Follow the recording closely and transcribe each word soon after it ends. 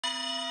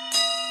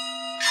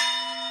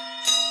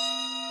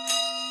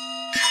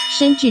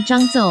深至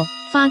章奏，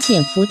发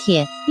遣符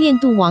帖，炼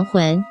度亡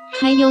魂，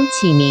开忧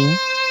启明。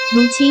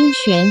如清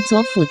玄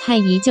左辅太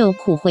医救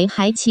苦回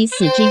还其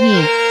死之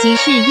印，即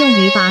是用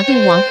于拔度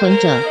亡魂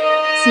者。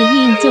此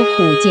印救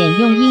苦简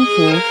用阴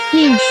符，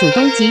命属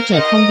东极者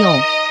通用。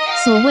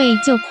所谓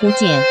救苦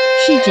简，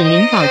是指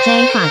灵宝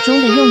斋法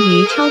中的用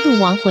于超度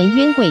亡魂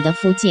冤鬼的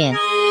符简。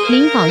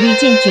灵宝玉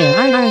见卷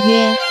22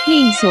曰：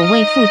令所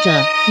谓复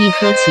者，以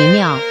合其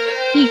妙；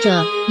义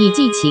者，以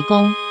济其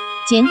功；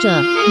简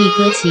者，以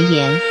革其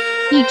言；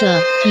义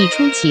者，以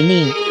出其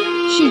令。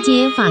是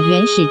皆法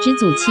原始之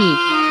祖器，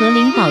和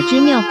灵宝之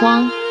妙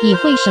光，以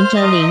会神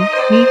哲灵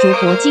于竹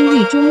帛金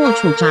玉诸墨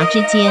处札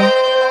之间，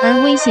而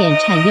危险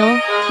产忧，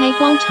开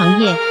光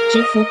长夜，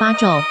直伏八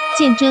咒，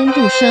见真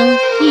度生，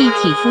亦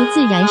体肤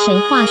自然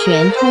神化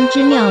玄通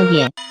之妙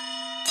也。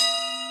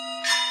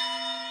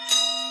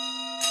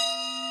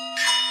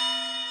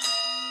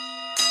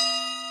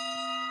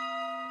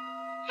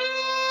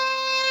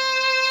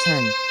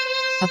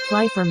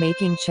Apply for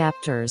making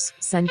chapters,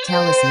 send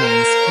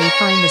talismans,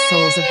 refine the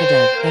souls of the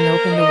dead, and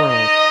open the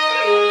world.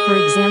 For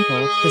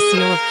example, the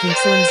seal of King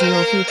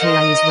Enpu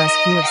Tianshi's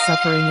rescue of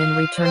suffering and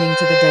returning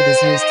to the dead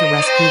is used to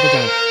rescue the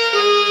dead.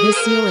 This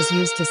seal is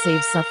used to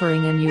save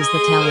suffering and use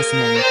the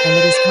talisman, and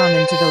it is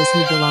common to those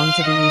who belong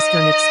to the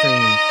eastern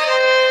extreme.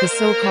 The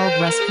so-called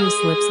rescue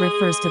slips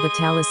refers to the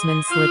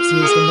talisman slips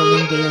used in the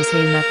Lingbao's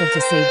method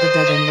to save the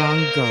dead and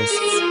wronged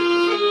ghosts.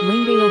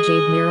 Lingbao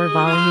Jade Mirror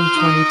Volume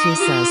 22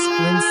 says,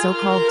 Lin's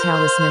so-called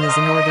talisman is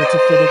in order to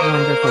fit it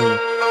wonderfully.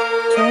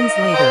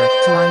 Translator,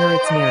 to honor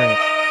its merit.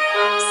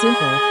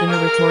 Simple, in a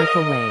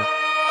rhetorical way.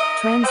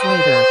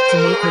 Translator, to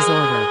make his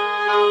order.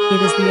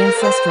 It is the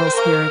ancestral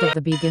spirit of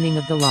the beginning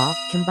of the law,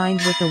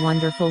 combined with the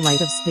wonderful light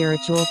of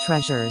spiritual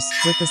treasures,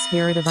 with the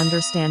spirit of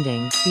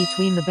understanding,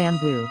 between the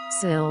bamboo,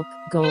 silk,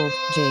 gold,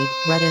 jade,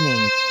 red and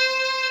ink.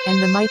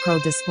 And the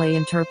micro-display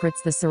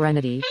interprets the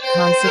serenity,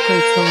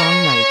 consecrates the long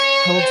night,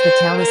 holds the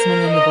talisman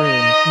in the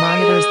broom,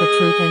 monitors the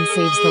truth and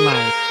saves the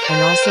life,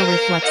 and also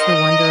reflects the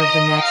wonder of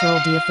the natural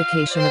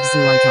deification of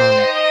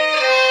Zhuantong.